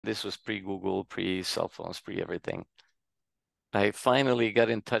This was pre-Google, pre-cell phones, pre-everything. I finally got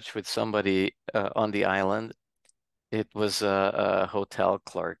in touch with somebody on the island. It was a hotel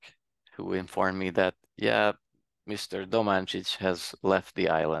clerk who informed me that, yeah, Mr. Domancic has left the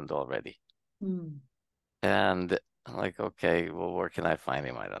island already. Mm. And I'm like, okay, well, where can I find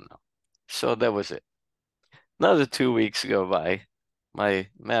him? I don't know. So that was it. Another 2 weeks go by. My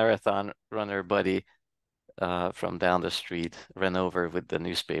marathon runner buddy from down the street ran over with the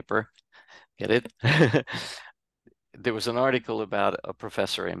newspaper. Get it? There was an article about a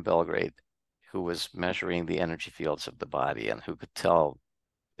professor in Belgrade who was measuring the energy fields of the body and who could tell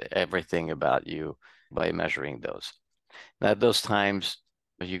everything about you by measuring those. Now, at those times,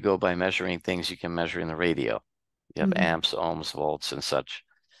 you go by measuring things you can measure in the radio. You have Mhm. amps, ohms, volts, and such.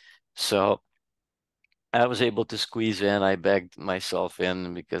 So I was able to squeeze in. I begged myself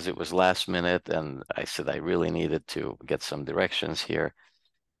in because it was last minute, and I said I really needed to get some directions here.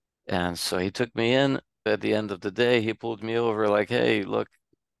 And so he took me in. At the end of the day, he pulled me over like, hey, look,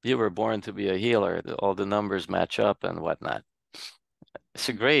 you were born to be a healer. All the numbers match up and whatnot. It's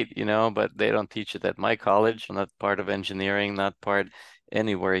great, but they don't teach it at my college. I'm not part of engineering, not part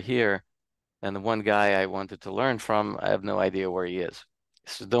anywhere here. And the one guy I wanted to learn from, I have no idea where he is.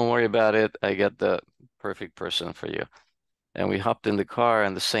 So don't worry about it. I got the perfect person for you. And we hopped in the car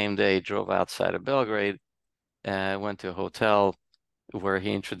and the same day drove outside of Belgrade and went to a hotel where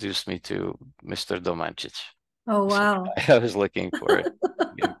he introduced me to Mr. Domancic. Oh, So wow. I was looking for it.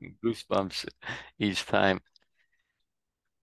 Give me goosebumps each time.